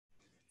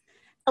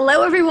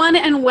Hello, everyone,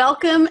 and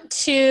welcome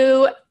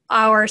to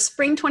our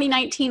Spring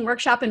 2019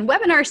 workshop and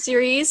webinar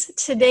series.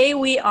 Today,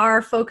 we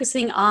are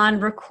focusing on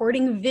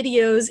recording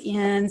videos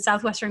in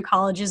Southwestern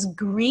College's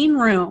Green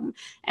Room.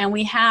 And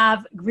we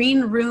have Green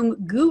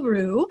Room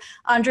guru,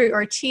 Andre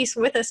Ortiz,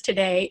 with us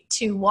today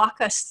to walk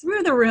us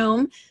through the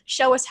room,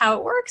 show us how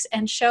it works,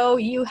 and show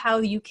you how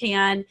you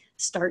can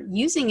start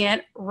using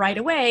it right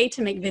away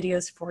to make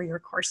videos for your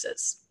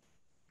courses.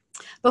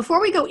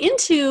 Before we go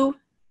into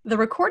the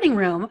recording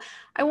room,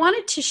 I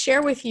wanted to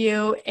share with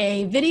you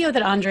a video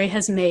that Andre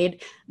has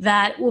made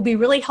that will be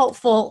really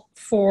helpful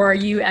for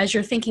you as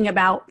you're thinking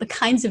about the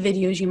kinds of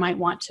videos you might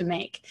want to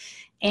make.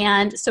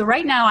 And so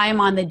right now I am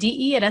on the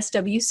DE at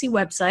SWC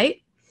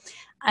website,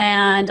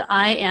 and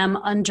I am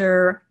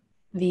under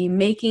the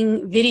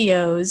Making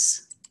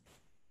Videos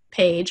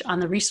page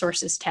on the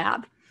Resources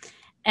tab.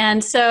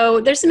 And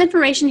so there's some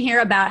information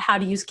here about how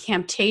to use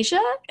Camtasia,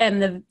 and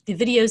the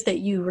videos that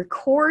you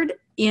record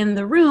in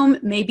the room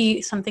may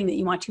be something that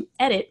you want to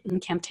edit in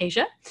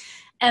Camtasia.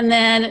 And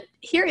then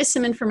here is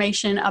some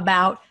information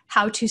about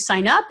how to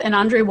sign up, and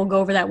Andre will go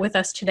over that with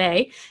us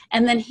today.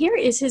 And then here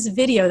is his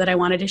video that I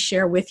wanted to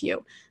share with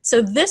you.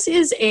 So this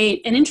is an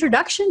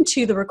introduction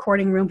to the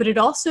recording room, but it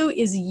also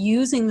is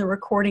using the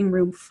recording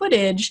room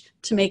footage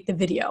to make the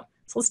video.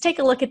 So let's take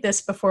a look at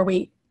this before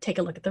we take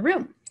a look at the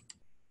room.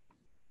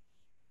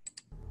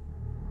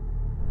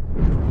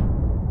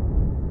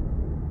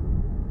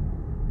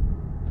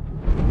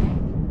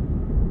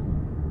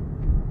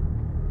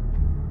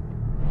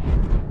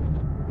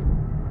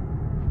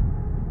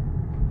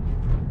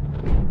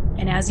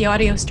 And as the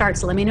audio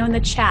starts, let me know in the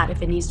chat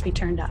if it needs to be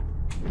turned up.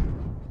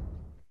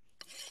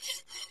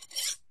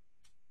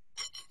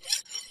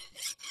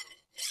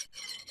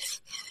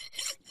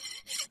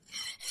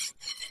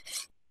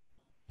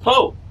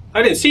 Oh,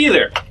 I didn't see you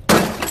there.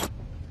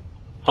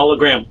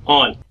 Hologram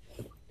on.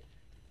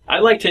 I'd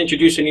like to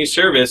introduce a new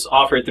service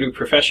offered through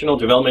Professional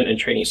Development and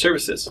Training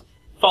Services.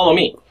 Follow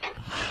me.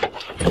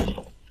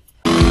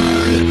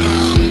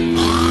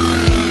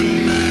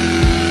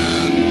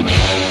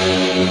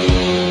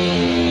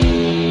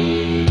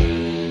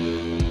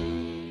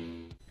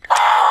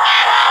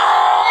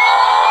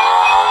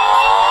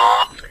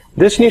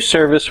 This new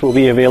service will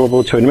be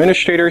available to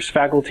administrators,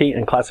 faculty,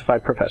 and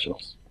classified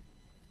professionals.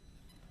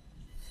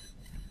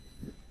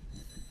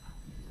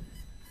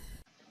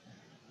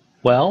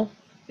 Well,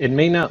 it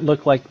may not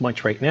look like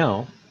much right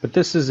now, but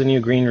this is the new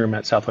green room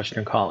at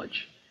Southwestern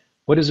College.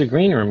 What is a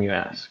green room, you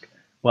ask?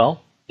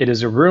 Well, it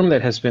is a room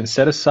that has been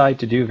set aside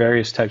to do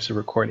various types of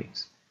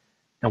recordings.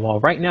 And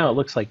while right now it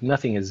looks like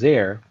nothing is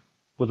there,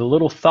 with a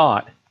little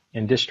thought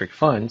and district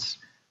funds,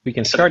 we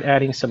can start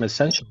adding some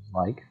essentials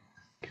like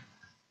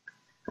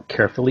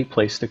carefully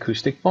placed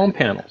acoustic foam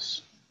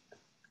panels,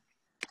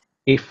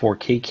 a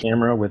 4K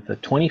camera with a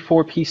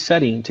 24-piece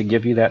setting to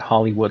give you that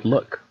Hollywood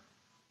look.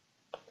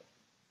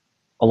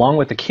 Along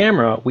with the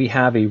camera, we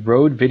have a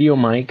Rode video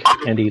mic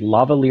and a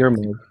lavalier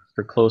mic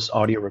for close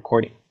audio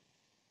recording,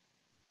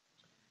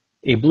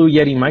 a Blue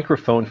Yeti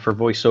microphone for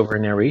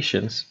voiceover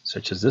narrations,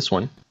 such as this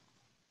one,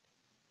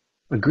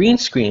 a green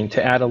screen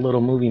to add a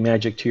little movie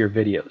magic to your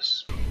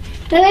videos.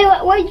 Lily,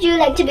 what would you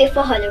like to be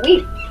for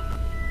Halloween?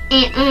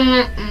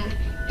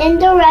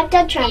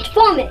 Indirector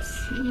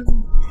Transformers.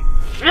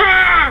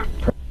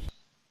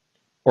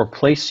 Or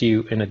place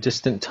you in a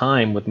distant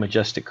time with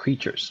majestic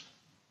creatures.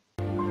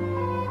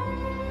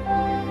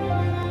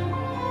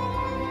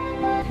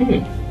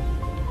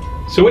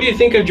 So what do you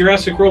think of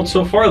Jurassic World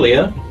so far,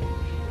 Leah?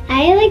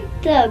 I like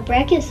the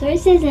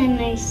Brachiosauruses,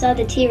 and I saw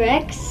the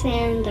T-Rex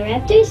and the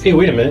Raptors. Hey,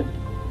 wait a minute.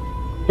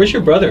 Where's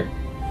your brother?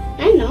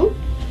 I know.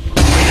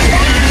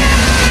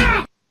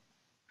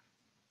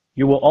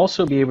 You will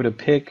also be able to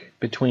pick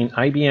between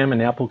IBM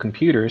and Apple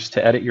computers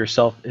to edit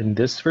yourself in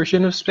this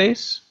version of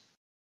space.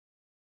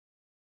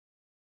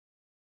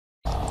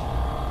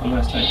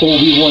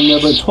 Obi-Wan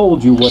never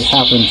told you what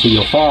happened to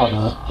your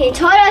father. He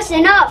taught us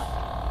enough.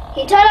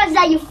 He told us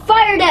that you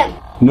fired him.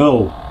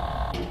 No,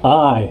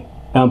 I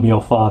am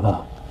your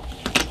father.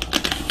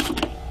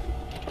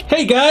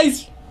 Hey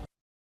guys!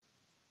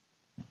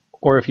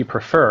 Or if you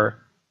prefer,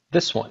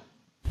 this one.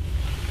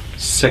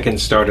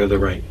 Second start of the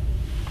right,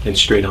 and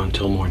straight on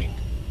till morning.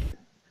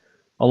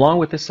 Along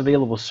with this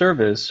available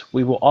service,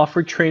 we will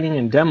offer training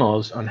and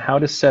demos on how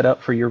to set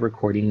up for your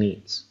recording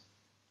needs.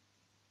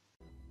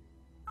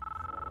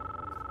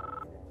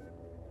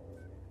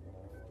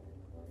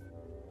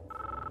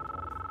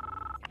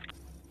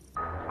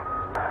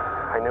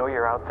 I know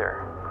you're out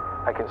there.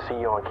 I can see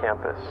you on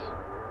campus.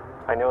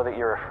 I know that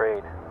you're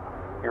afraid.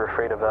 You're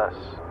afraid of us.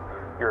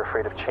 You're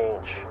afraid of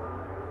change.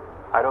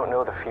 I don't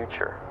know the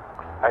future.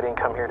 I didn't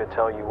come here to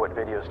tell you what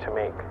videos to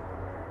make.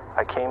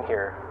 I came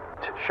here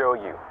to show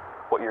you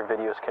what your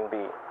videos can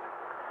be.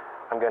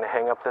 I'm going to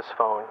hang up this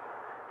phone,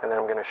 and then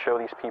I'm going to show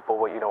these people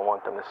what you don't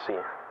want them to see.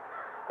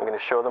 I'm going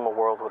to show them a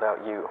world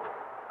without you.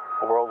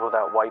 A world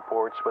without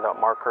whiteboards, without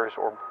markers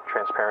or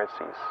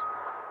transparencies.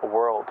 A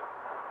world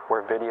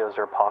where videos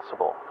are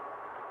possible.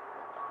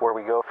 Where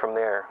we go from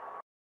there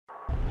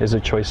is a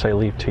choice I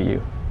leave to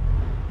you.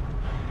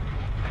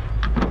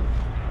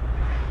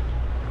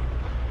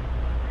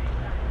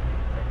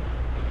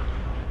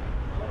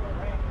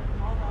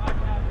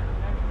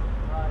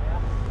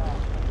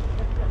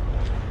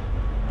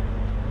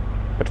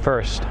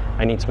 first,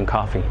 I need some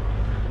coffee.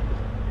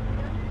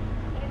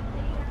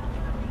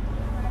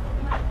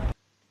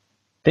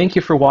 Thank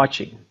you for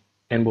watching,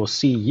 and we'll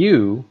see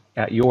you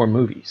at your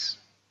movies.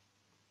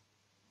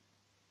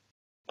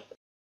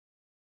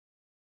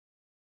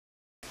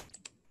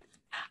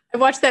 I've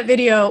watched that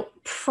video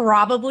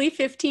probably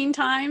 15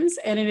 times,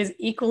 and it is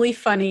equally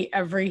funny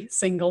every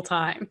single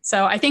time.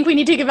 So I think we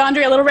need to give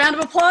Andre a little round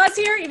of applause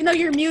here, even though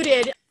you're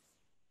muted.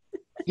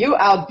 You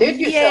outdid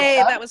yourself. Yay,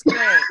 son. that was great.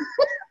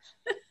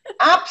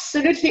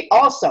 Absolutely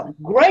awesome.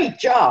 Great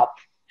job.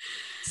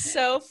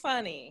 So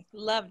funny.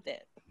 Loved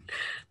it.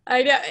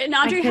 I know. And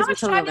Andre, how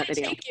much time did it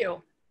video. take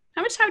you?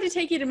 How much time did it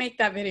take you to make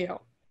that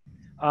video?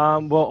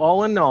 Well,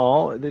 all in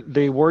all,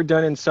 they were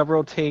done in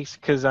several takes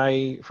because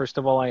first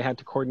of all, I had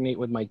to coordinate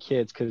with my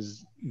kids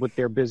because with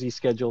their busy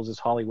schedules as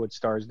Hollywood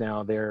stars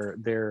now,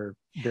 they're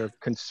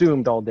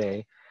consumed all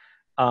day.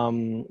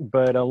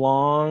 But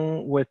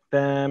along with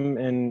them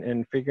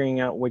and figuring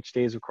out which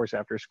days, of course,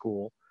 after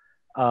school,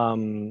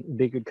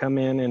 they could come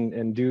in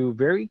and do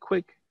very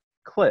quick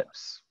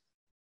clips.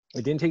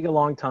 It didn't take a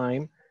long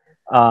time.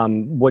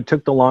 What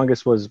took the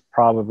longest was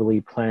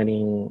probably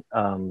planning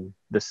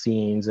the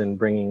scenes and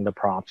bringing the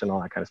props and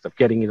all that kind of stuff,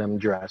 getting them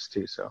dressed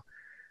too. So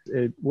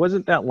it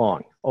wasn't that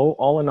long.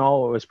 All in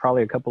all, it was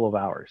probably a couple of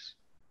hours.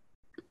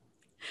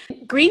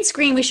 Green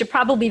screen, we should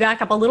probably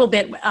back up a little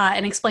bit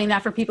and explain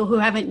that for people who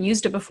haven't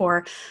used it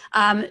before.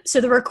 So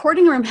the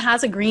recording room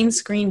has a green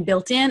screen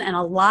built in, and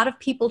a lot of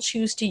people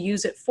choose to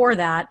use it for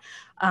that.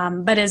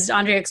 But as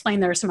Andre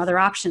explained, there are some other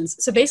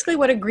options. So basically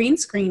what a green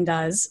screen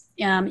does,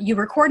 you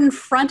record in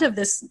front of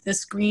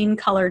this green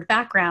colored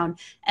background,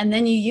 and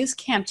then you use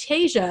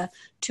Camtasia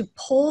to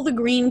pull the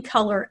green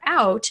color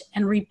out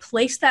and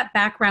replace that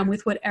background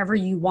with whatever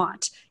you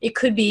want. It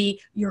could be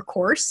your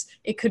course,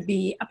 it could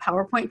be a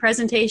PowerPoint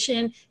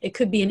presentation, it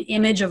could be an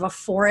image of a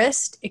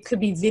forest, it could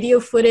be video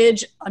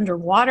footage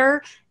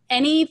underwater.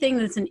 Anything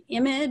that's an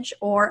image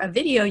or a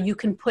video you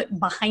can put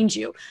behind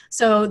you.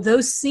 So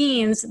those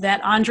scenes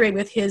that Andre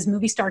with his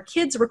movie star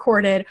kids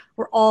recorded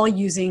were all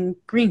using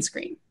green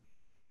screen.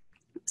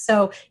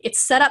 So it's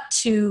set up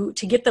to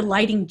get the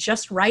lighting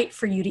just right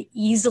for you to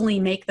easily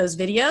make those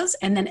videos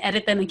and then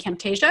edit them in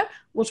Camtasia,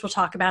 which we'll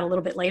talk about a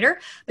little bit later.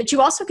 But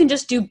you also can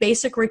just do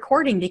basic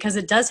recording because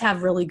it does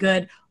have really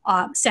good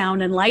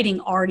sound and lighting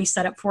already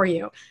set up for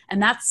you.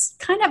 And that's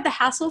kind of the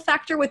hassle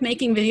factor with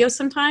making videos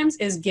sometimes,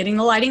 is getting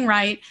the lighting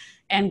right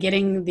and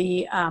getting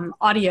the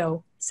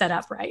audio set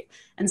up right.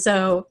 And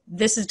so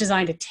this is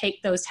designed to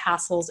take those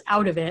hassles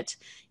out of it,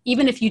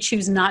 even if you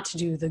choose not to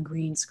do the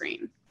green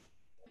screen.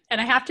 And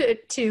I have to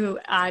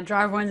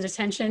draw everyone's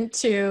attention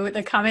to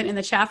the comment in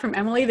the chat from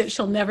Emily that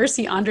she'll never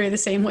see Andre the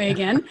same way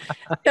again.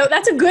 So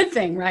that's a good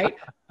thing, right?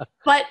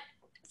 But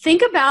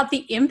think about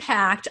the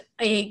impact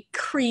a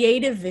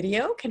creative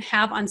video can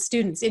have on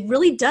students. It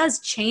really does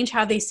change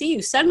how they see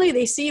you. Suddenly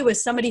they see you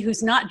as somebody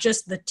who's not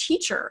just the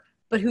teacher,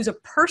 but who's a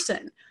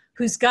person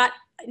who's got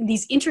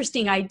these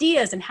interesting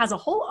ideas and has a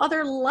whole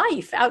other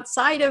life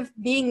outside of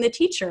being the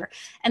teacher.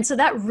 And so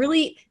that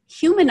really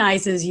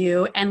humanizes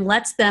you and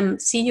lets them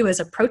see you as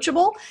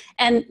approachable.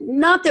 And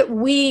not that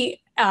we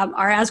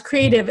are as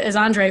creative as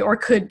Andre or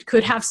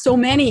could have so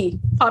many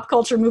pop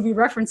culture movie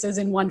references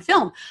in one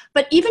film,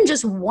 but even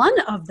just one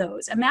of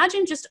those,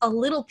 imagine just a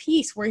little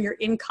piece where you're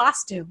in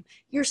costume,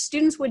 your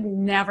students would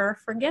never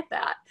forget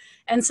that.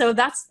 And so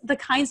that's the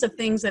kinds of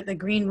things that the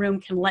green room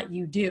can let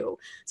you do.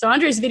 So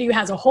Andre's video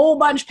has a whole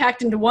bunch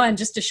packed into one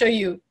just to show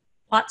you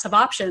lots of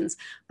options,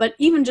 but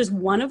even just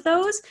one of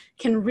those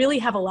can really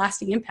have a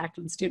lasting impact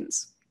on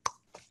students.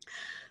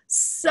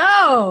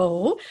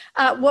 So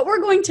what we're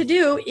going to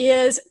do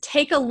is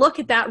take a look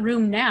at that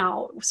room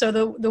now. So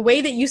the way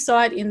that you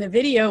saw it in the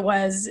video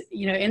was,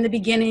 you know, in the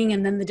beginning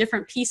and then the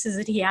different pieces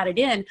that he added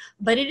in,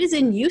 but it is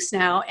in use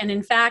now. And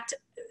in fact,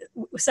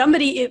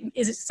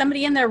 is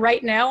somebody in there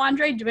right now,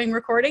 Andre, doing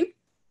recording?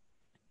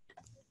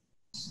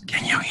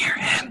 Can you hear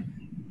him?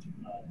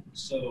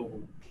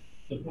 So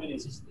the point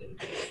is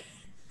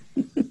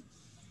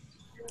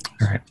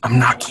All right, I'm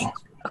knocking.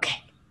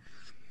 Okay.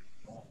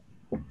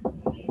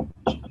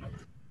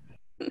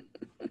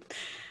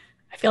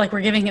 I feel like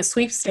we're giving a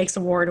sweepstakes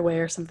award away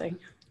or something.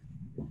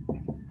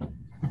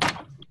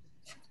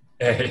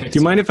 Do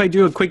you mind if I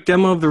do a quick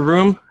demo of the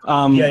room?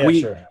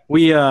 Sure.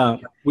 We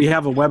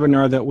have a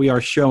webinar that we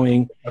are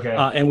showing, Okay.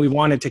 and we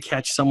wanted to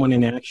catch someone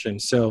in action.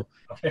 So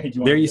Okay.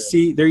 there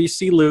you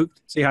see Luke.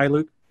 Say hi,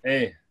 Luke.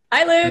 Hey.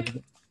 Hi, Luke.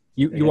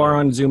 You are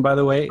on Zoom, by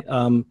the way.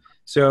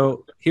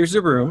 So here's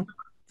the room.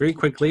 Very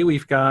quickly,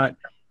 we've got,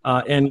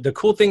 and the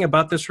cool thing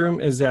about this room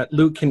is that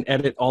Luke can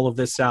edit all of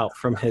this out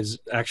from his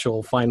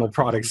actual final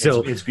product.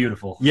 So It's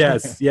beautiful.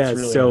 yes.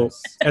 Really So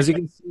nice. as you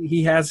can see,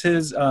 he has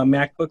his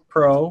MacBook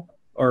Pro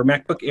or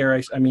MacBook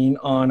Air, I mean,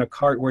 on a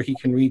cart where he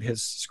can read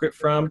his script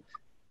from.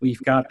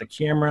 We've got the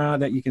camera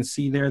that you can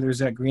see there. There's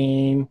that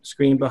green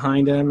screen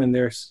behind him, and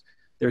there's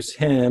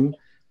him.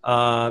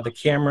 The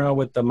camera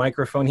with the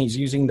microphone. He's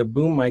using the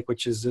boom mic,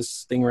 which is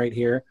this thing right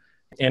here.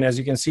 And as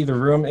you can see, the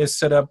room is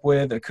set up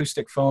with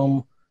acoustic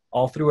foam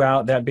all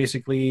throughout. That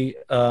basically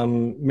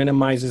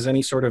minimizes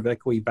any sort of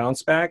echoey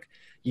bounce back.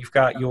 You've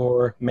got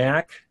your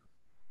Mac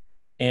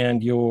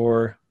and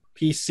your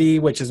PC,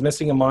 which is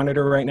missing a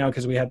monitor right now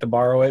because we had to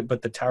borrow it,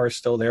 but the tower's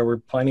still there. We're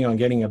planning on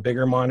getting a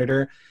bigger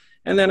monitor.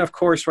 And then, of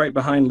course, right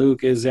behind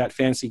Luke is that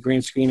fancy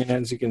green screen. And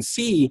as you can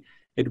see,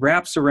 it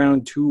wraps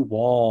around 2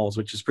 walls,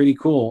 which is pretty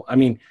cool. I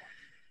mean,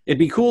 it'd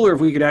be cooler if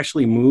we could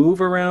actually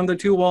move around the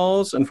 2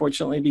 walls.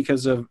 Unfortunately,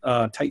 because of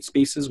tight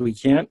spaces, we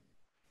can't.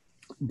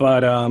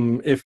 But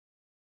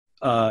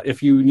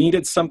if you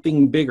needed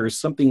something bigger,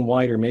 something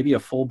wider, maybe a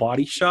full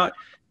body shot,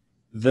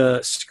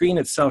 the screen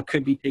itself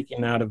could be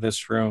taken out of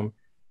this room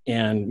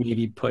and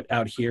maybe put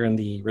out here in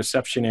the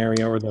reception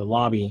area or the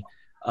lobby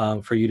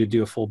for you to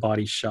do a full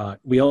body shot.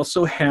 We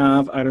also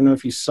have, I don't know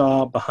if you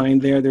saw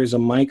behind there, there's a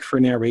mic for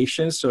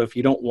narration. So if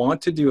you don't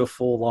want to do a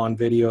full on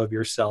video of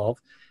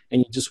yourself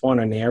and you just want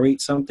to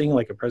narrate something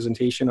like a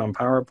presentation on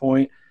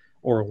PowerPoint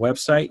or a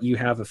website, you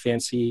have a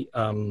fancy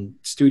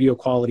studio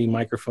quality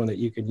microphone that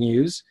you can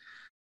use.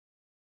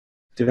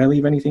 Did I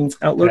leave anything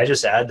out? Can I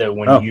just add that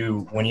when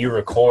you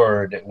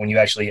record, when you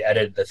actually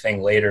edit the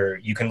thing later,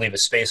 you can leave a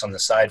space on the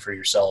side for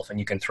yourself, and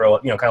you can throw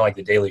up, kind of like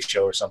the Daily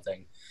Show or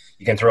something.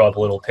 You can throw up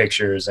little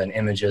pictures and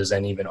images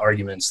and even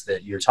arguments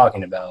that you're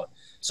talking about,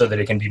 so that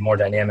it can be more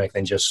dynamic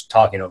than just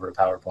talking over a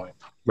PowerPoint.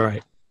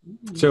 Right.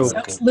 So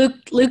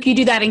Luke, you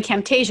do that in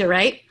Camtasia,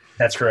 right?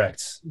 That's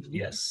correct.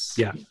 Yes.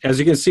 Yeah. As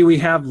you can see, we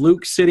have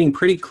Luke sitting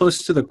pretty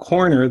close to the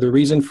corner. The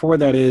reason for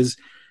that is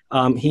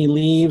he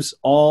leaves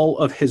all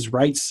of his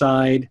right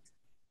side,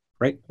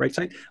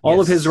 all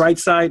of his right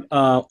side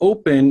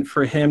open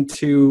for him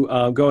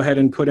to go ahead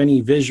and put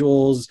any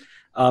visuals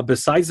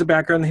besides the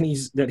background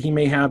that he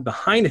may have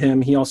behind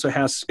him. He also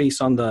has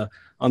space on the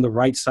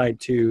right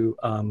side to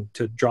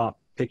drop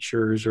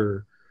pictures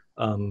or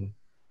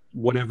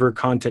whatever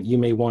content you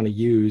may want to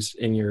use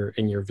in your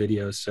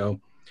videos. So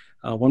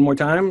one more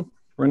time,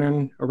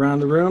 running around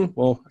the room.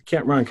 Well, I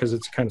can't run because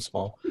it's kind of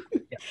small.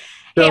 Yeah.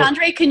 So, hey,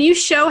 Andre, can you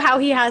show how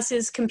he has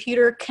his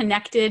computer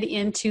connected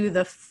into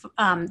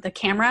the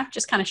camera?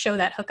 Just kind of show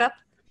that hookup.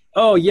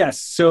 Oh, yes.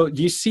 So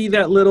do you see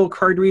that little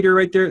card reader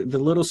right there, the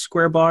little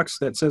square box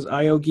that says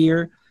IO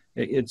Gear?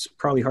 It's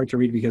probably hard to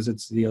read because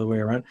it's the other way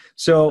around.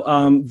 So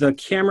the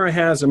camera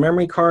has a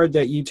memory card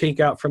that you take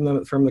out from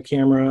the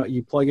camera.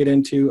 You plug it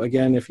into,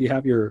 again, if you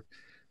have your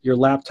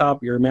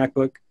laptop, your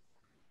MacBook,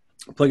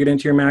 plug it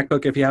into your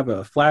MacBook. If you have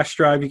a flash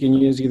drive, you can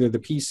use either the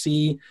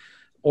PC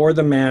or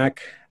the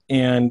Mac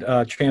and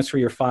transfer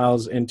your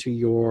files into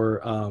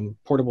your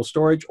portable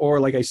storage. Or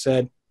like I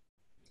said,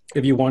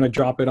 if you want to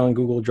drop it on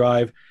Google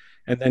Drive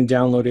and then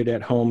download it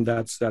at home,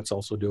 that's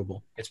also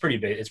doable. It's pretty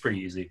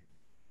easy.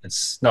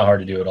 It's not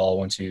hard to do at all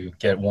once you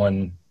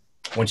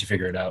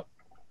figure it out.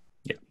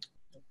 Yeah.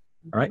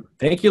 All right.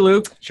 Thank you,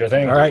 Luke. Sure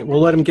thing. All right.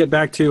 We'll let him get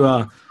back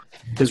to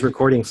his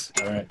recordings.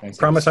 All right. Thanks.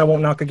 Promise I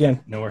won't knock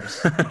again. No worries.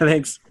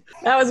 Thanks.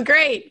 That was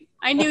great.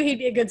 I knew he'd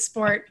be a good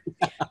sport.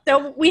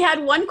 So we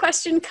had one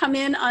question come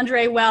in,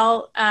 Andre,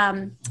 while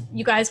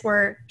you guys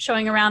were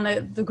showing around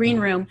the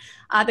green room.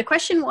 The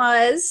question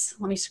was,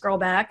 let me scroll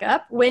back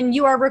up. When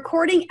you are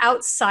recording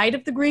outside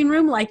of the green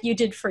room, like you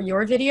did for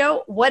your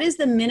video, what is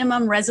the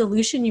minimum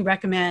resolution you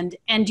recommend?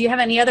 And do you have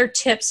any other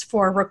tips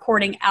for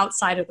recording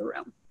outside of the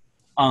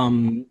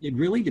room? It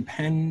really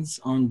depends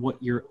on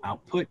what your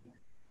output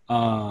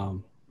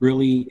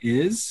really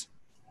is.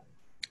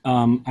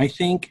 I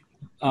think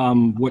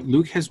what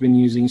Luke has been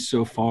using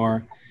so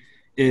far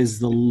is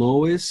the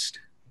lowest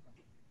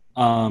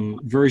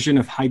version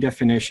of high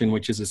definition,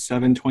 which is a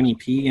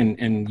 720p,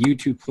 and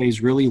YouTube plays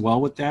really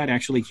well with that.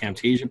 Actually,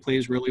 Camtasia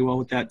plays really well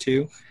with that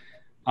too.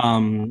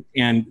 And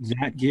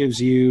that gives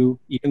you,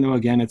 even though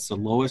again it's the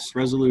lowest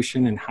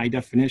resolution and high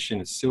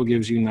definition, it still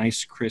gives you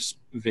nice crisp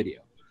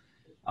video.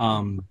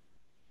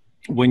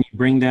 When you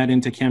bring that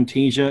into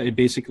Camtasia, it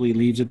basically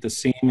leaves it the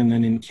same. And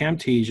then in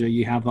Camtasia,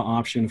 you have the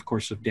option, of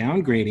course, of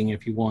downgrading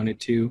if you wanted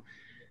to.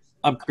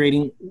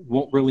 Upgrading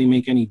won't really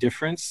make any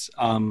difference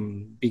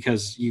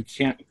because you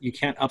can't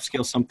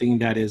upscale something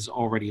that is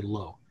already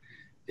low.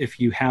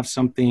 If you have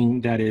something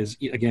that is,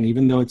 again,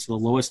 even though it's the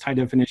lowest high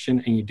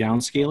definition and you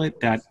downscale it,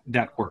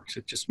 that works.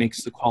 It just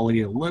makes the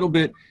quality a little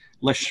bit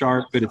less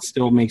sharp, but it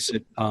still makes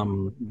it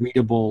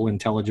readable,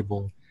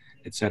 intelligible,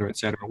 et cetera, et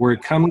cetera. Where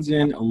it comes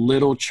in a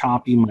little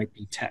choppy might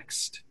be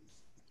text.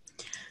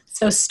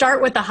 So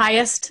start with the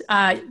highest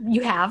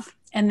you have,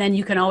 and then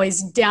you can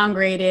always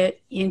downgrade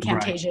it in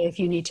Camtasia if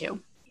you need to.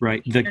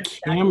 Right. The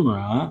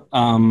camera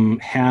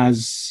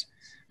has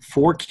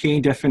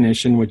 4K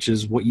definition, which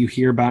is what you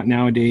hear about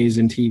nowadays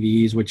in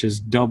TVs, which is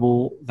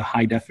double the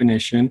high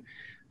definition.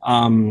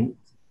 You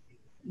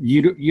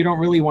don't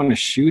really want to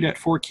shoot at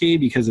 4K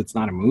because it's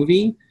not a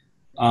movie.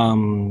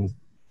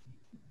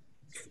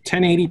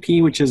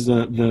 1080p, which is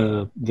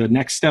the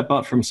next step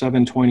up from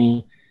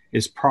 720,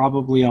 is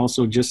probably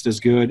also just as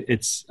good.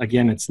 It's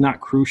not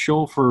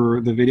crucial for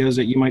the videos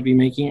that you might be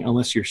making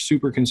unless you're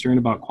super concerned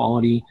about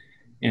quality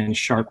and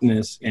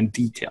sharpness and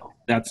detail.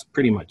 That's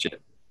pretty much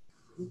it.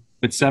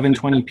 But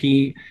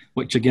 720p,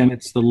 which again,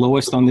 it's the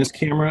lowest on this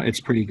camera,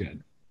 it's pretty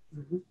good.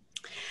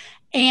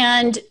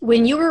 And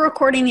when you were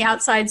recording the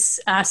outside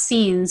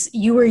scenes,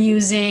 you were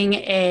using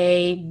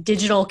a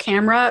digital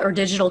camera or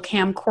digital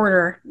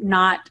camcorder,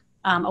 not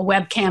a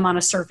webcam on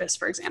a surface,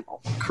 for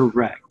example.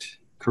 Correct.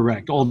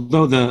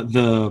 Although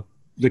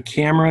the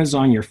cameras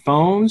on your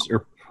phones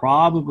are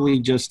probably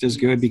just as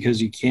good, because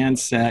you can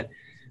set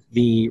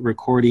the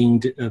recording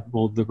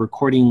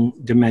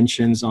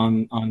dimensions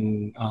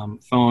on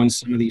phones.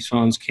 Some of these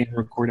phones can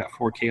record at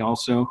 4K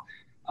also.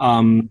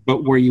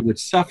 But where you would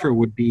suffer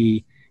would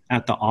be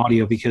at the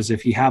audio, because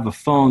if you have a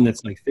phone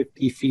that's like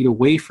 50 feet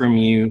away from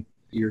you,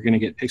 you're going to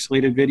get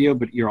pixelated video,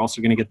 but you're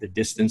also going to get the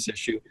distance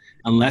issue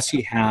unless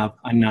you have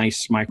a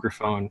nice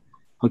microphone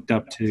hooked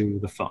up to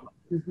the phone.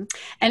 Mm-hmm.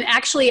 And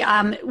actually,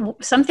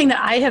 something that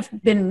I have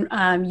been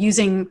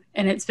using,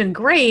 and it's been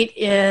great,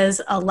 is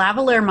a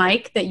lavalier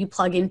mic that you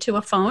plug into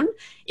a phone.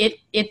 It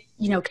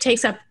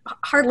takes up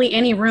hardly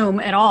any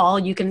room at all.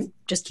 You can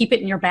just keep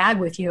it in your bag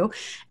with you.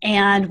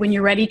 And when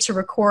you're ready to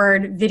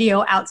record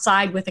video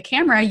outside with a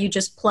camera, you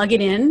just plug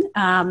it in,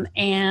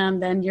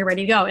 and then you're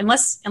ready to go.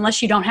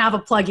 Unless you don't have a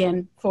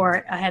plug-in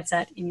for a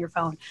headset in your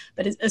phone.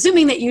 But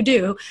assuming that you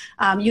do,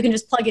 you can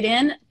just plug it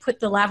in, put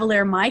the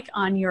lavalier mic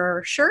on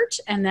your shirt,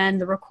 and then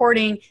the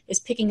recording is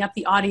picking up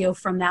the audio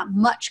from that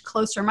much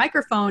closer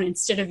microphone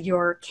instead of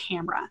your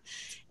camera.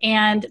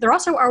 And there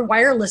also are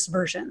wireless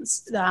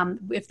versions.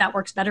 If that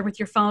works better with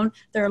your phone,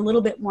 they're a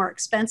little bit more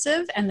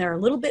expensive and they're a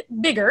little bit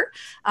bigger.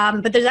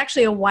 But there's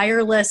actually a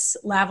wireless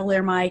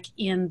lavalier mic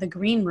in the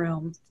green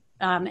room.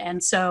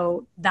 And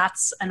so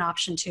that's an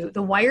option too.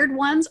 The wired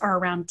ones are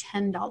around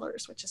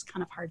 $10, which is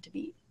kind of hard to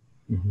beat.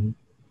 Mm-hmm.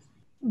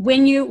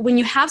 When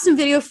you have some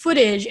video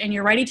footage and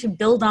you're ready to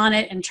build on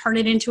it and turn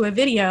it into a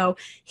video,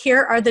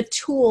 here are the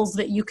tools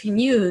that you can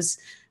use.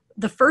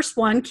 The first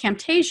one,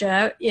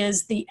 Camtasia,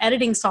 is the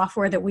editing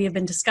software that we have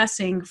been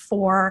discussing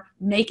for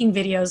making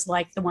videos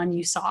like the one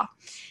you saw.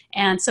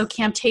 And so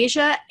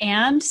Camtasia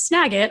and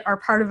Snagit are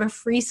part of a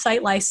free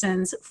site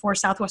license for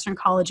Southwestern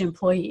College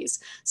employees.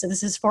 So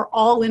this is for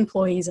all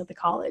employees at the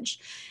college.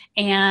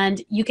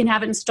 And you can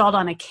have it installed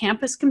on a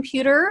campus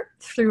computer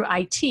through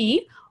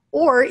IT,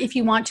 or if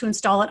you want to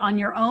install it on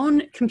your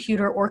own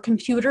computer or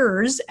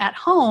computers at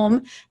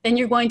home, then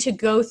you're going to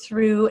go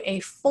through a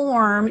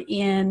form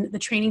in the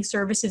training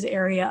services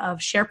area of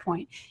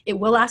SharePoint. It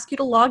will ask you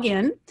to log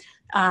in,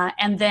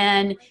 and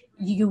then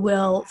you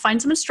will find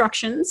some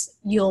instructions.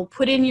 You'll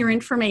put in your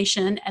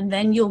information, and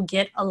then you'll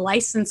get a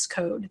license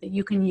code that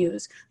you can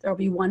use. There will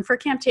be one for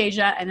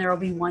Camtasia, and there will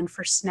be one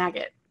for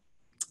Snagit.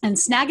 And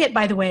Snagit,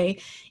 by the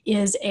way,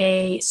 is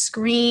a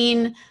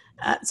screen,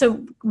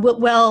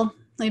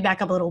 let me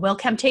back up a little. Well,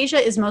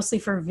 Camtasia is mostly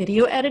for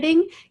video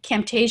editing.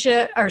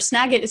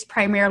 Snagit is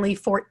primarily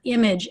for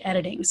image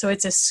editing. So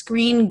it's a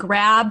screen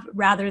grab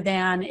rather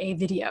than a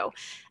video.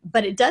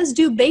 But it does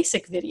do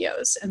basic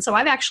videos. And so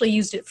I've actually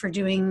used it for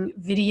doing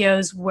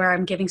videos where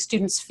I'm giving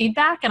students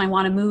feedback and I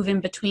want to move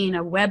in between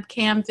a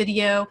webcam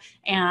video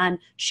and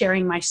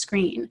sharing my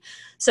screen.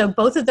 So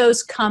both of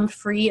those come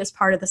free as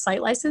part of the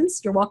site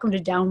license. You're welcome to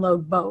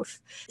download both.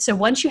 So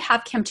once you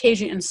have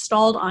Camtasia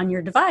installed on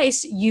your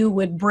device, you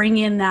would bring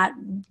in that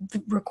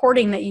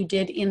recording that you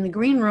did in the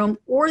green room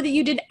or that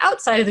you did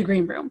outside of the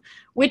green room,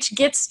 which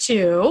gets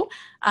to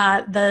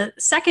the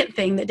second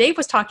thing that Dave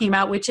was talking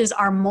about, which is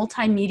our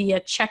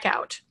multimedia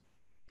checkout.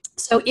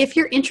 So if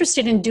you're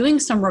interested in doing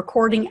some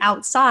recording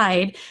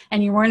outside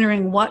and you're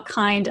wondering what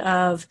kind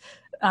of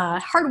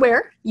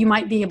hardware you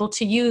might be able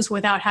to use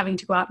without having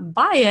to go out and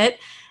buy it,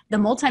 the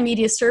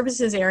multimedia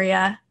services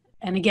area,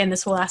 and again,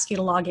 this will ask you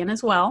to log in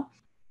as well,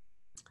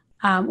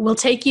 will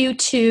take you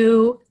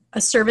to a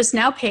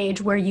ServiceNow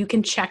page where you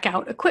can check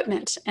out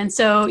equipment. And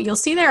so you'll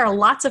see there are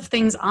lots of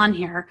things on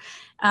here.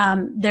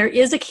 There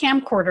is a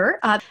camcorder,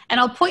 and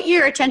I'll point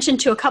your attention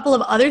to a couple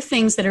of other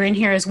things that are in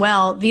here as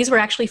well. These were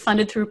actually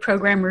funded through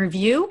Program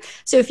Review.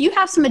 So if you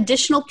have some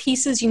additional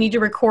pieces you need to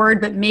record,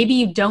 but maybe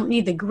you don't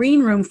need the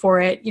green room for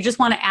it, you just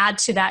want to add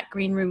to that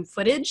green room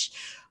footage,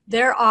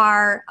 there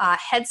are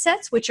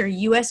headsets, which are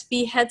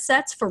USB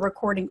headsets for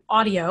recording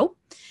audio.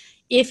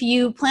 If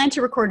you plan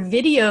to record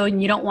video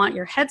and you don't want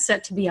your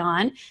headset to be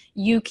on,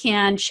 you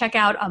can check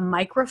out a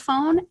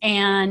microphone,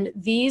 and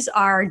these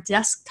are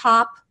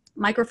desktop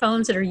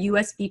microphones that are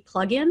USB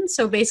plug-in.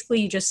 So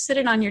basically you just sit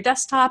it on your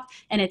desktop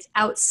and it's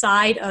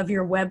outside of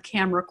your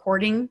webcam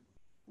recording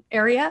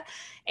area,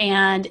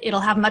 and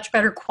it'll have much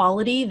better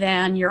quality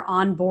than your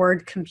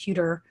onboard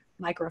computer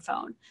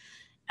microphone.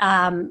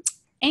 And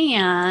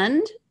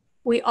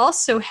we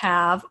also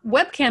have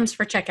webcams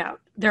for checkout.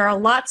 There are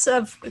lots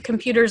of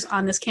computers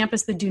on this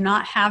campus that do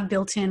not have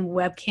built-in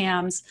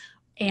webcams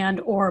and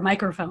or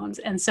microphones.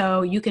 And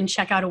so you can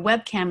check out a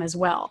webcam as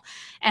well.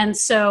 And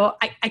so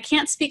I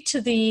can't speak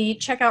to the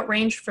checkout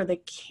range for the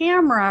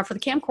camera, for the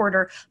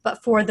camcorder,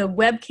 but for the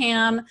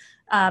webcam,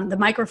 the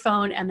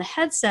microphone, and the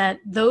headset,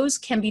 those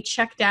can be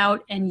checked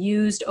out and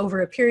used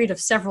over a period of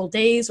several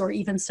days or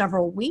even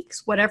several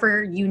weeks,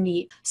 whatever you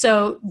need.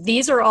 So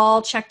these are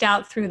all checked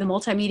out through the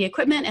multimedia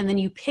equipment, and then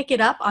you pick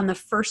it up on the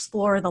first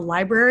floor of the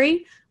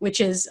library, which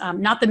is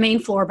not the main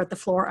floor, but the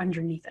floor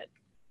underneath it.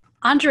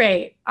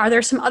 Andre, are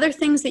there some other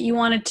things that you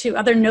wanted to,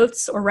 other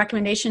notes or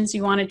recommendations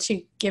you wanted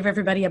to give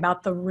everybody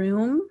about the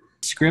room?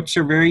 Scripts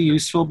are very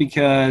useful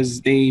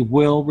because they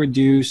will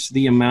reduce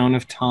the amount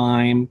of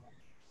time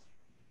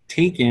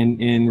taken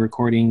in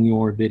recording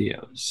your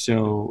videos.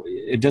 So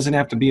it doesn't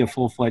have to be a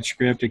full-fledged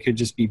script. It could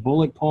just be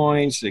bullet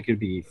points. It could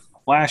be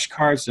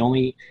flashcards. The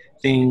only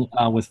thing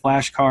with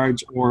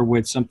flashcards or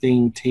with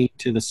something taped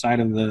to the side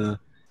of the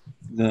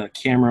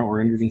camera or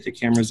underneath the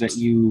camera is that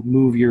you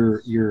move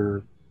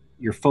your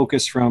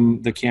focus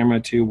from the camera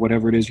to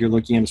whatever it is you're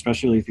looking at,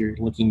 especially if you're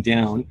looking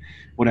down.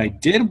 What I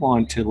did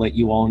want to let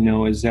you all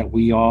know is that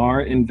we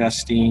are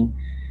investing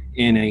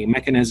in a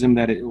mechanism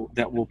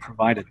that will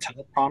provide a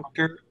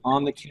teleprompter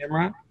on the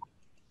camera,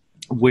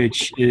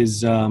 which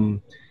is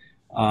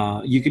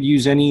you could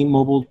use any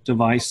mobile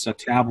device, a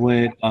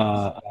tablet,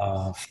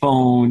 a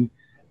phone,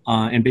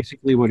 and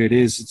basically what it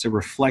is, it's a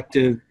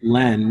reflective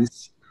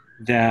lens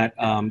that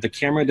the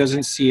camera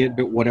doesn't see it,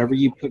 but whatever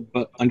you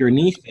put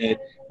underneath it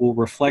will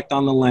reflect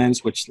on the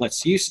lens, which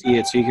lets you see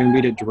it, so you can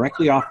read it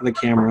directly off of the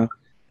camera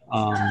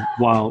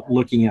while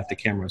looking at the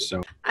camera.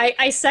 So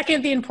I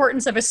second the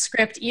importance of a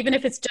script. Even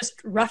if it's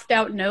just roughed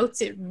out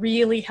notes, it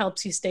really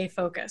helps you stay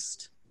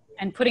focused.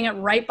 And putting it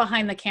right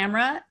behind the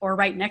camera or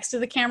right next to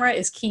the camera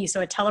is key.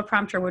 So a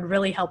teleprompter would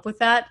really help with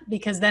that,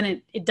 because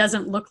then it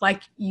doesn't look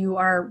like you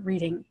are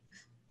reading.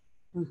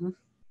 Mm-hmm.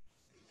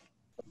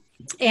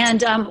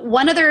 And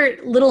one other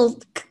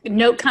little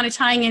note kind of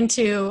tying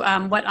into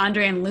what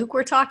Andre and Luke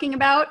were talking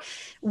about,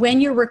 when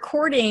you're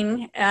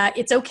recording,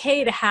 it's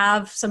okay to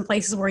have some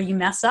places where you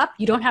mess up.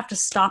 You don't have to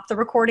stop the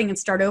recording and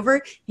start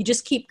over. You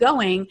just keep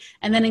going.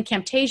 And then in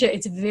Camtasia,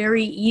 it's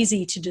very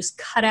easy to just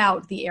cut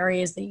out the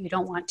areas that you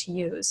don't want to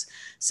use.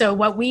 So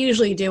what we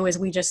usually do is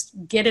we just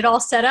get it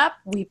all set up,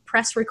 we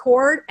press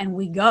record, and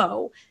we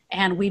go.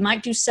 And we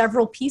might do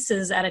several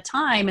pieces at a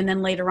time, and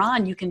then later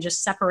on you can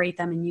just separate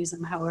them and use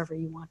them however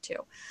you want to.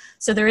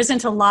 So there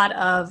isn't a lot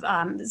of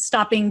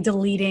stopping,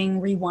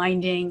 deleting,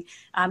 rewinding.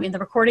 In the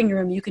recording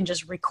room, you can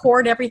just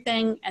record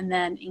everything, and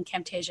then in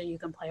Camtasia you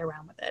can play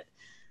around with it.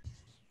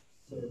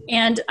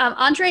 And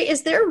Andre,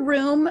 is there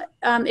room,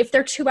 if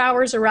they're 2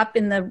 hours or up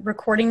in the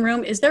recording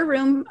room, is there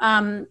room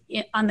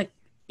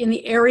in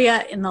the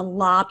area in the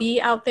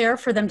lobby out there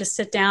for them to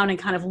sit down and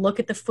kind of look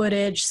at the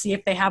footage, see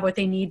if they have what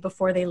they need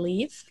before they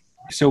leave?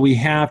 So we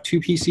have 2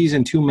 PCs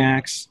and 2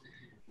 Macs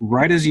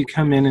right as you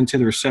come into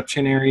the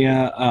reception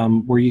area,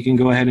 where you can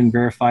go ahead and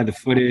verify the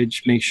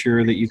footage, make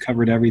sure that you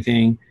covered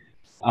everything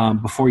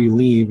before you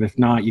leave. If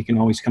not, you can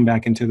always come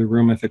back into the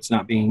room if it's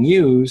not being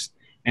used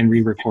and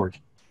re-record.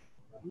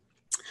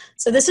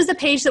 So this is the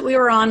page that we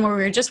were on where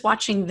we were just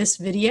watching this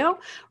video.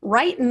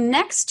 Right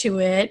next to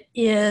it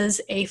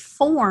is a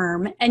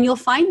form, and you'll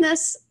find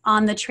this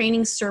on the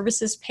training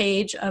services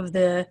page of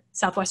the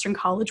Southwestern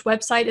College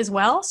website as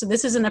well. So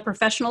this is in the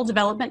professional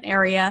development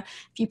area.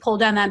 If you pull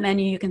down that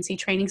menu, you can see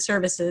training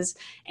services,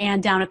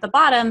 and down at the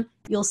bottom,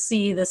 you'll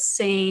see the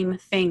same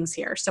things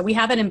here. So we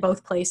have it in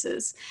both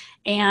places.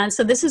 And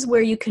so this is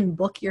where you can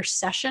book your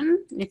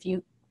session. If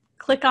you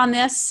click on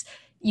this,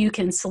 you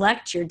can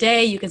select your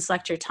day, you can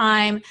select your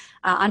time.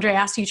 Andre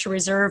asked you to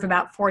reserve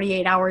about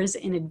 48 hours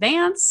in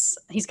advance.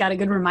 He's got a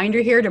good reminder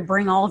here to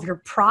bring all of your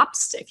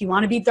props. If you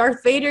want to be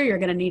Darth Vader, you're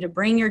going to need to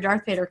bring your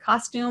Darth Vader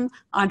costume.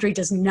 Andre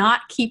does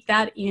not keep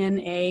that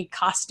in a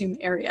costume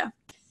area.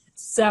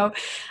 So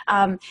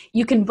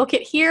you can book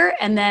it here,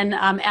 and then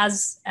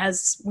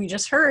as we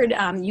just heard,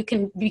 you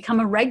can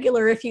become a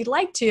regular if you'd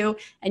like to,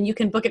 and you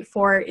can book it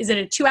for, is it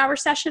a 2-hour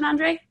session,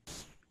 Andre?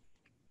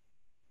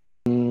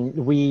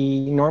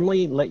 We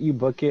normally let you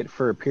book it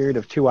for a period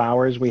of 2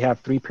 hours. We have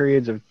 3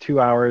 periods of 2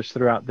 hours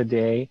throughout the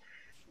day.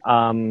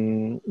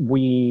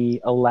 We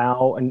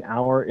allow an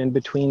hour in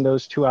between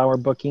those 2-hour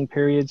booking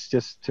periods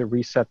just to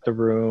reset the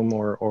room,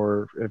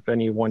 or if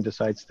anyone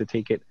decides to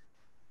take it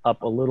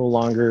up a little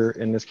longer.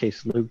 In this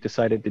case, Luke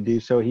decided to do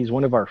so. He's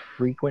one of our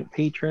frequent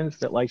patrons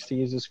that likes to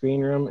use the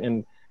screen room,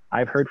 and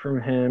I've heard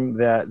from him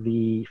that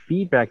the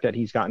feedback that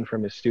he's gotten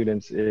from his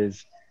students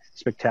is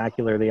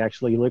spectacular. They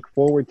actually look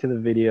forward to the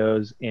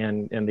videos,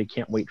 and they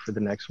can't wait for the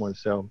next one.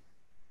 So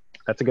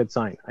that's a good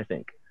sign, I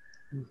think.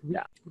 Mm-hmm.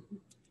 Yeah.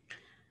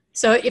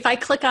 So if I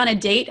click on a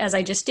date, as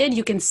I just did,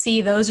 you can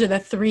see those are the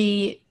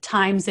 3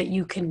 times that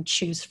you can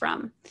choose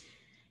from.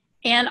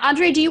 And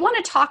Andre, do you want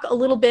to talk a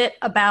little bit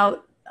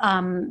about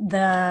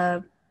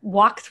the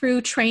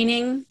walkthrough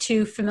training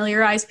to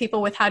familiarize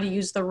people with how to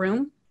use the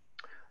room?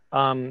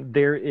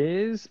 There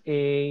is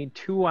a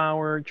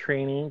 2-hour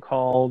training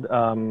called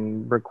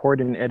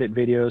Record and Edit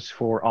Videos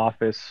for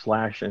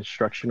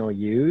Office/Instructional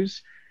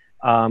Use.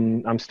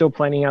 I'm still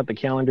planning out the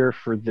calendar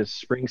for this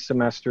spring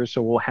semester,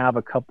 so we'll have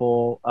a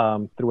couple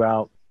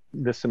throughout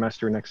this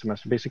semester, next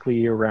semester, basically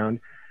year-round.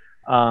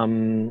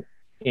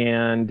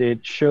 And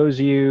it shows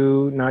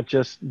you not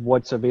just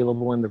what's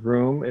available in the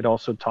room, it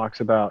also talks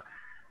about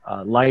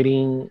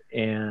lighting,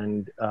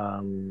 and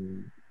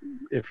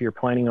if you're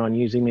planning on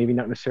using maybe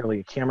not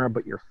necessarily a camera,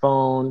 but your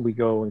phone, we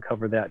go and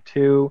cover that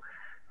too.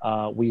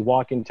 We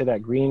walk into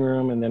that green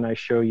room, and then I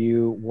show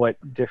you what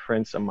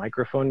difference a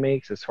microphone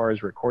makes as far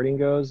as recording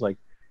goes. Like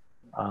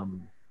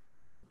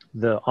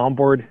the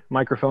onboard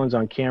microphones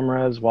on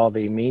cameras, while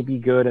they may be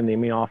good and they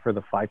may offer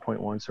the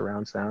 5.1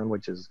 surround sound,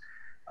 which is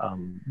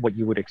what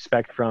you would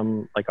expect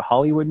from like a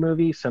Hollywood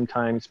movie,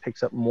 sometimes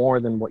picks up more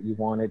than what you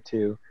want it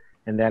to,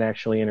 and that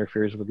actually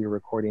interferes with your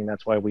recording.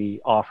 That's why we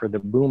offer the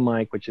boom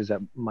mic, which is that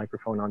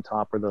microphone on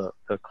top, or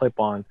the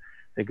clip-on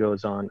that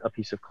goes on a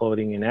piece of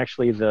clothing. And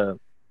actually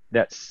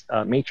that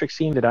Matrix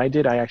scene that I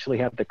did, I actually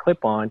have the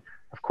clip-on.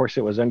 Of course,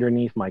 it was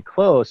underneath my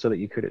clothes so that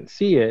you couldn't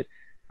see it,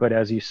 but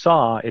as you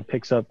saw, it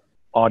picks up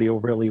audio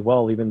really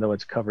well, even though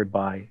it's covered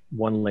by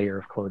one layer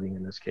of clothing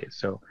in this case.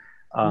 So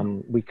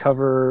we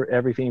cover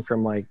everything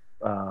from like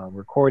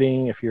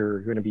recording, if you're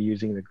going to be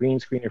using the green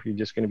screen, if you're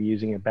just going to be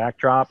using a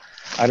backdrop.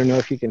 I don't know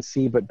if you can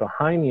see, but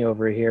behind me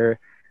over here,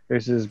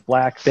 there's this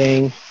black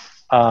thing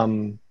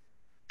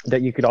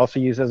that you could also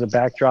use as a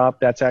backdrop.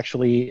 That's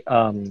actually,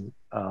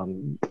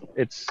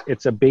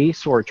 it's a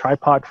base or a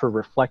tripod for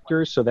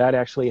reflectors. So that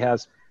actually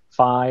has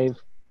 5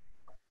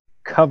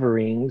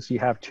 coverings. You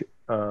have 2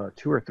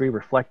 or 3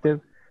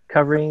 reflective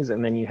coverings,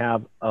 and then you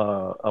have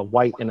a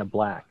white and a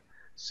black.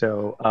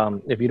 So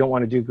if you don't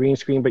want to do green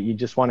screen, but you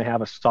just want to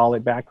have a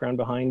solid background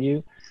behind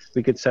you,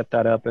 we could set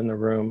that up in the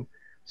room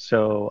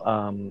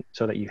so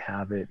so that you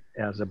have it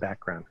as a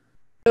background.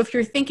 If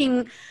you're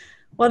thinking,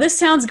 well, this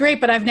sounds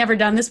great, but I've never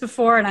done this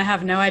before and I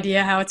have no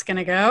idea how it's going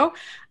to go,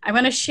 I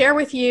want to share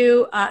with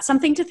you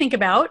something to think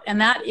about,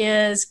 and that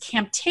is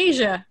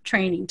Camtasia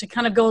training to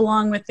kind of go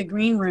along with the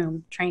green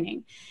room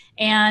training.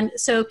 And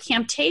so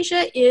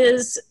Camtasia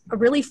is a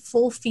really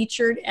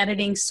full-featured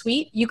editing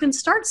suite. You can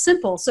start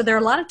simple. So there are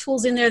a lot of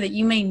tools in there that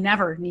you may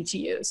never need to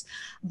use.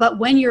 But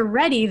when you're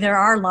ready, there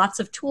are lots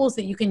of tools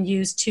that you can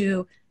use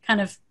to kind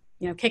of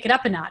kick it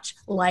up a notch,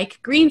 like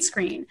green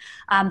screen.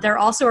 There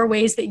also are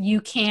ways that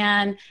you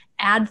can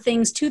add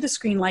things to the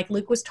screen, like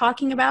Luke was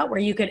talking about, where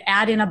you could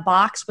add in a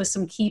box with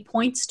some key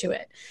points to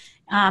it.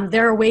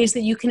 There are ways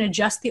that you can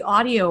adjust the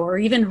audio or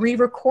even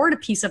re-record a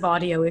piece of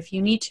audio if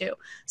you need to.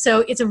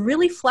 So it's a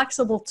really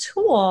flexible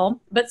tool,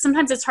 but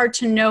sometimes it's hard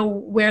to know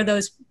where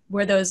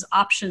those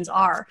options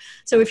are.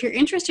 So if you're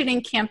interested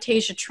in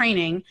Camtasia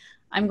training,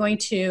 I'm going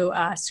to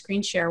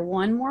screen share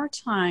one more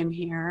time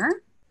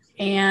here.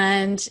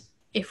 And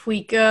if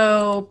we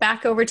go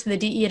back over to the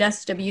DE at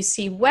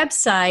SWC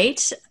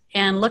website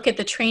and look at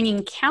the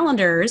training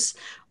calendars,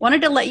 wanted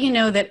to let you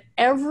know that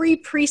every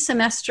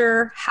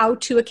pre-semester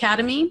How-To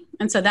Academy,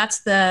 and so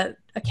that's the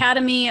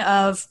Academy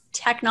of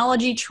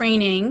Technology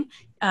Training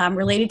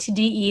related to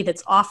DE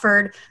that's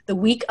offered the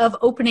week of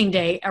opening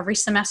day every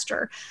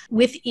semester.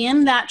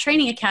 Within that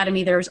training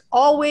academy, there's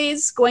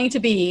always going to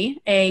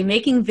be a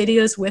Making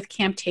Videos with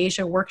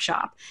Camtasia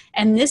workshop.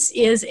 And this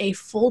is a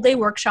full-day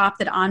workshop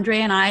that Andre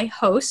and I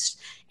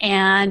host.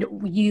 And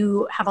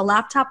you have a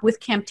laptop with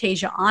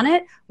Camtasia on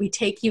it. We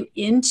take you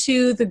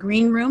into the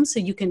green room so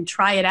you can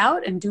try it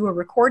out and do a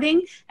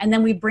recording. And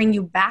then we bring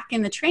you back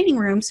in the training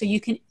room so you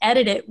can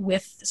edit it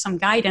with some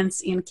guidance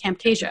in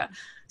Camtasia.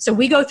 So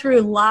we go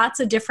through lots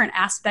of different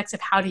aspects of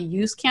how to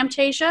use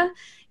Camtasia.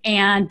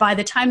 And by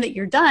the time that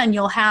you're done,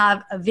 you'll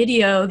have a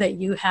video that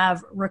you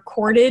have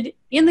recorded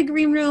in the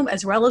green room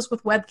as well as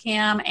with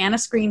webcam and a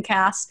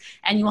screencast.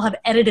 And you will have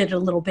edited a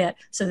little bit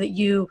so that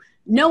you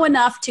know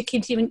enough to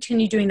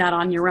continue doing that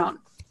on your own.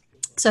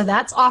 So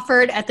that's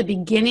offered at the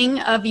beginning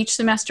of each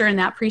semester in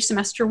that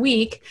pre-semester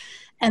week.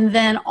 And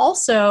then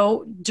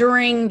also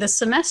during the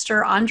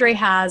semester, Andre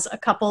has a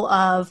couple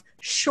of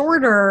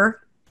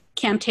shorter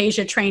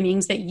Camtasia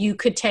trainings that you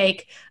could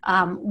take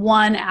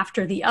one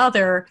after the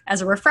other as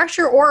a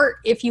refresher, or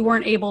if you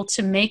weren't able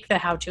to make the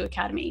How-To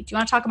Academy. Do you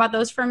want to talk about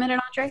those for a minute,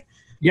 Andre?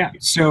 Yeah,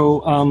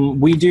 so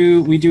we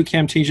do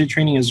Camtasia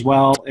training as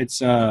well.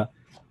 It's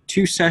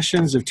 2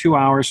 sessions of 2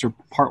 hours for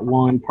part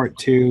 1, part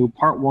 2.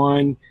 Part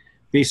 1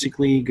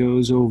 basically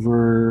goes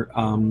over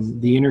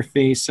the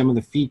interface, some of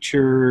the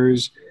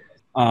features.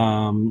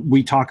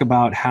 We talk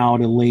about how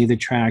to lay the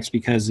tracks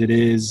because it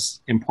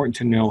is important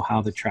to know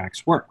how the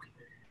tracks work.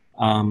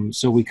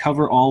 So we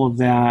cover all of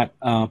that.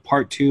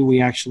 Part 2, we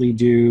actually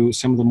do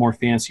some of the more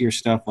fancier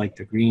stuff like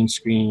the green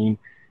screen,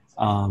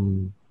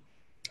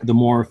 the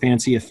more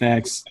fancy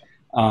effects.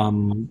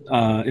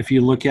 If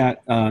you look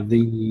at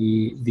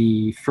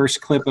the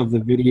first clip of the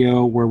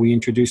video where we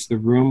introduce the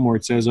room where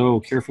it says, oh,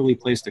 carefully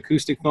placed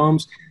acoustic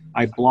foams,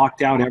 I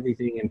blocked out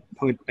everything and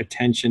put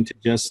attention to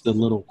just the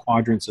little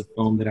quadrants of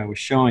foam that I was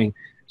showing.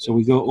 So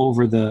we go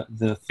over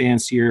the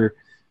fancier,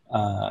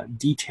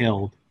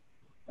 detailed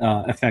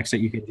effects that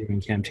you can do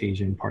in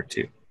Camtasia in part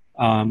 2.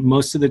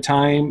 Most of the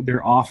time,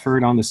 they're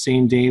offered on the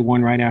same day,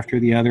 one right after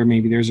the other.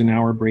 Maybe there's an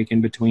hour break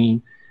in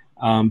between.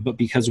 But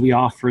because we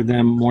offer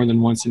them more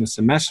than once in a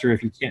semester,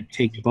 if you can't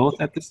take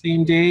both at the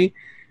same day,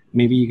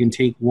 maybe you can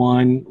take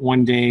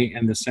one day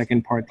and the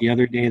second part the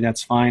other day.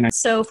 That's fine.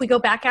 So if we go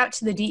back out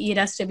to the DE at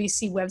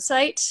SWC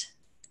website,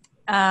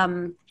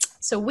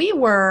 so we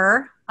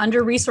were,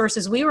 under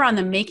resources, we were on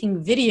the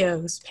Making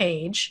Videos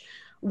page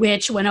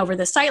which went over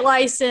the site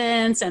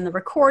license and the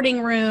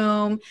recording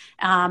room.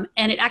 And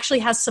it actually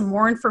has some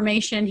more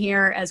information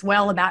here as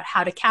well about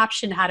how to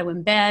caption, how to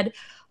embed.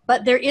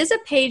 But there is a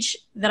page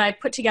that I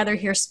put together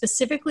here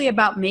specifically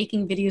about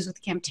making videos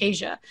with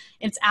Camtasia.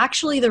 It's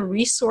actually the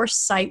resource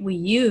site we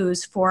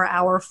use for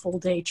our full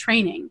day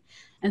training.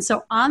 And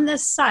so on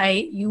this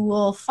site, you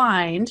will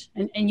find,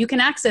 and you can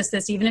access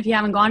this even if you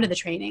haven't gone to the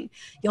training,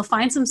 you'll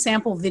find some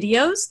sample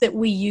videos that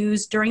we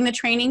use during the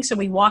training. So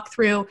we walk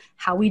through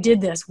how we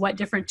did this, what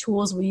different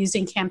tools we used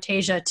in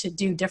Camtasia to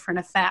do different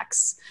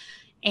effects.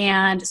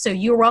 And so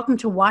you're welcome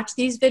to watch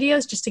these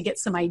videos just to get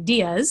some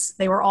ideas.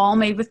 They were all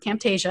made with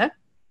Camtasia.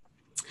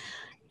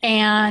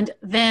 And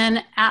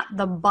then at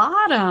the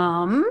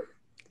bottom,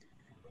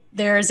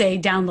 there's a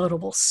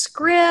downloadable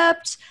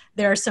script.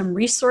 There are some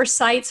resource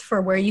sites for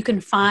where you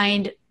can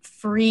find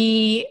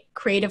free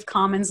Creative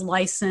Commons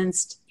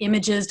licensed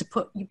images to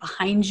put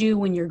behind you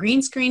when you're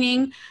green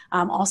screening,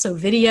 also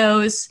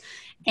videos.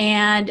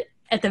 And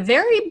at the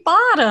very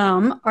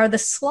bottom are the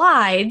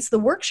slides, the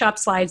workshop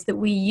slides that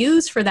we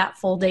use for that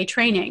full day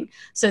training.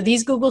 So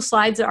these Google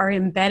Slides are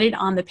embedded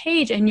on the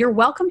page, and you're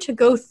welcome to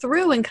go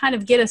through and kind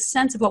of get a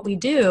sense of what we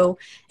do.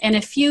 And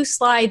a few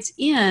slides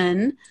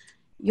in,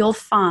 you'll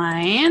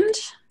find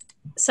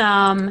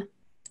some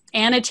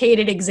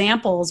annotated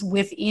examples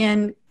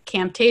within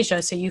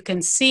Camtasia, so you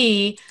can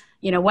see,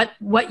 you know,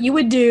 what you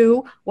would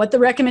do, what the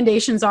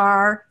recommendations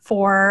are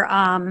for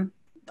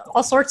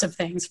all sorts of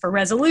things, for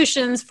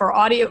resolutions, for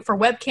audio, for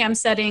webcam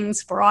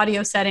settings, for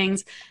audio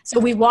settings. So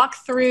we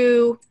walk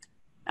through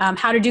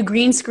how to do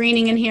green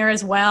screening in here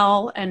as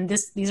well. And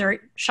these are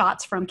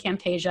shots from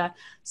Camtasia.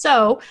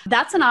 So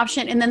that's an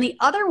option. And then the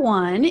other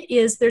one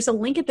is there's a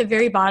link at the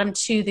very bottom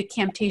to the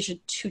Camtasia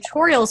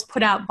tutorials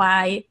put out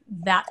by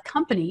that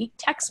company,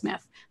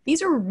 TechSmith.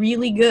 These are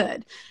really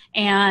good.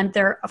 And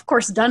they're, of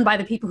course, done by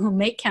the people who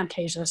make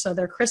Camtasia. So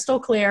they're crystal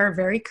clear,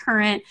 very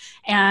current,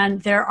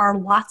 and there are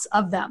lots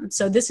of them.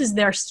 So this is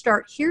their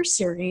Start Here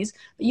series,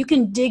 but you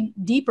can dig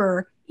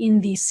deeper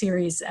in these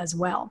series as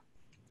well.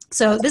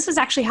 So this is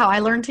actually how I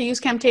learned to use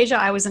Camtasia.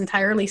 I was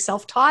entirely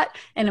self-taught,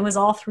 and it was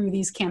all through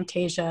these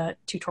Camtasia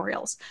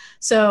tutorials.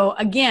 So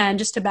again,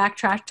 just to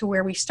backtrack to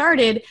where we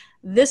started,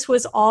 this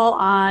was all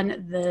on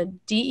the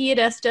DE at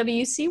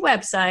SWC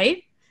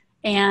website,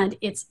 and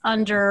it's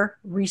under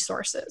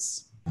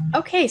resources.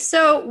 Okay,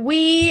 so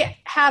we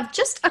have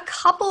just a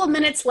couple of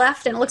minutes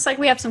left, and it looks like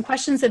we have some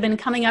questions that have been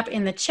coming up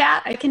in the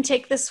chat. I can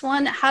take this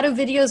one. How do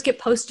videos get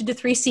posted to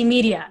 3C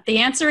Media? The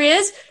answer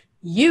is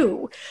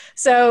you.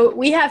 So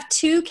we have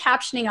two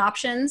captioning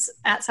options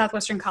at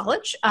Southwestern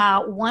College.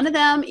 One of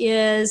them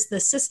is the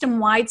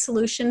system-wide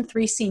solution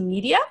 3C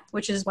Media,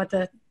 which is what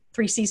the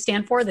 3C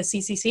stand for, the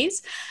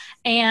CCCs.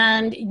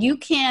 And you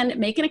can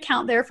make an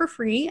account there for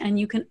free, and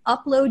you can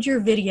upload your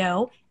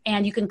video,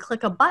 and you can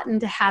click a button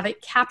to have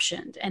it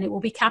captioned, and it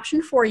will be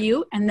captioned for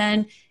you, and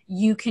then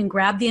you can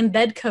grab the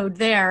embed code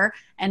there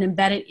and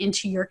embed it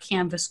into your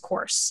Canvas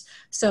course.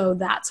 So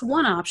that's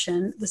one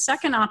option. The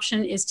second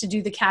option is to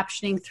do the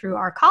captioning through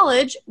our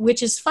college,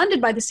 which is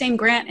funded by the same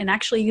grant and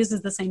actually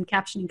uses the same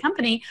captioning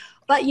company,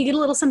 but you get a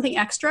little something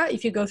extra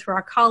if you go through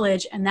our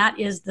college, and that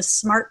is the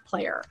Smart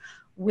Player,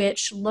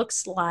 which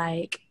looks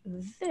like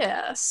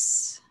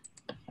this.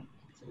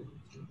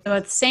 So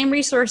at the same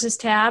resources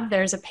tab,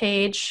 there's a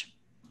page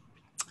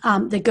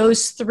that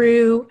goes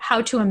through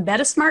how to embed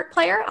a Smart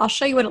Player. I'll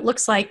show you what it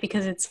looks like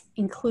because it's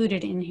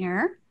included in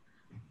here.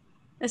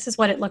 This is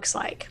what it looks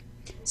like.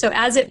 So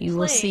as it you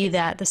will see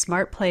that the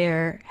Smart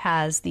Player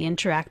has the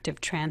interactive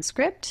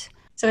transcript.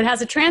 So it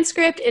has a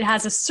transcript, it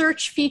has a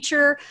search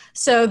feature,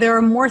 so there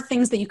are more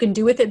things that you can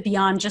do with it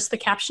beyond just the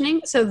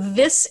captioning. So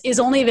this is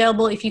only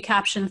available if you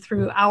caption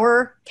through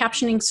our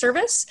captioning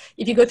service.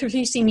 If you go through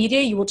 3C Media,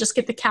 you will just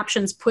get the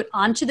captions put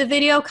onto the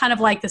video, kind of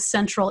like the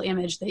central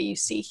image that you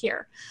see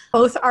here.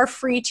 Both are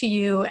free to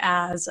you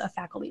as a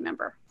faculty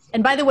member.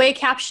 And by the way,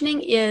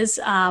 captioning is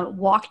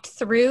walked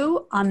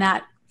through on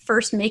that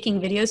first Making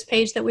Videos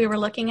page that we were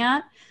looking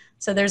at.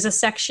 So there's a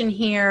section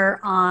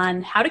here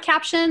on how to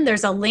caption.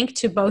 There's a link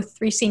to both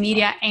 3C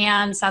Media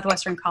and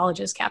Southwestern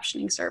College's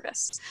captioning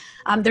service.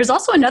 There's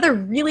also another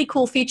really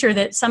cool feature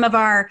that some of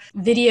our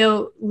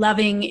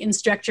video-loving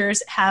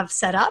instructors have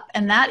set up,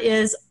 and that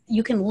is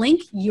you can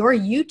link your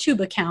YouTube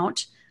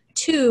account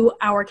to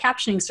our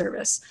captioning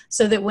service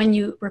so that when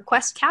you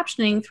request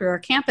captioning through our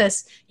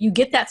campus, you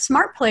get that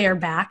Smart Player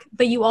back,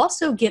 but you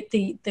also get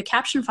the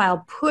caption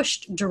file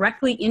pushed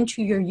directly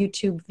into your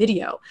YouTube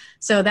video.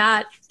 So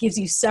that gives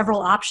you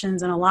several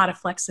options and a lot of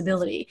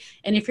flexibility.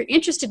 And if you're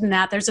interested in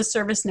that, there's a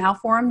ServiceNow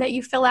form that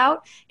you fill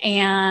out,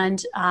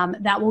 and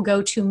that will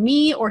go to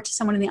me or to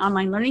someone in the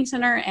Online Learning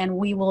Center, and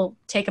we will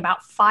take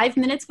about 5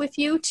 minutes with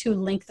you to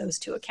link those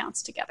two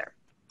accounts together.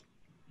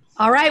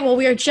 All right, well,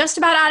 we are just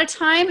about out of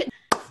time.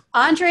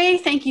 Andre,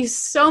 thank you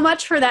so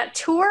much for that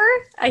tour.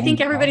 I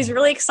think everybody's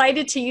really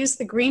excited to use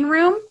the green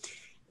room,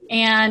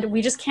 and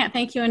we just can't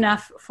thank you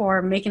enough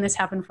for making this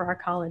happen for our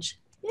college.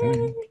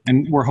 Yay.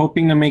 And we're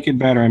hoping to make it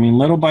better. I mean,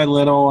 little by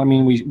little, I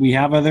mean, we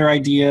have other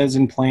ideas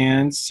and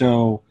plans,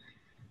 so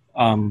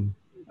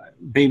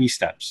baby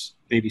steps,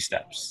 baby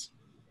steps.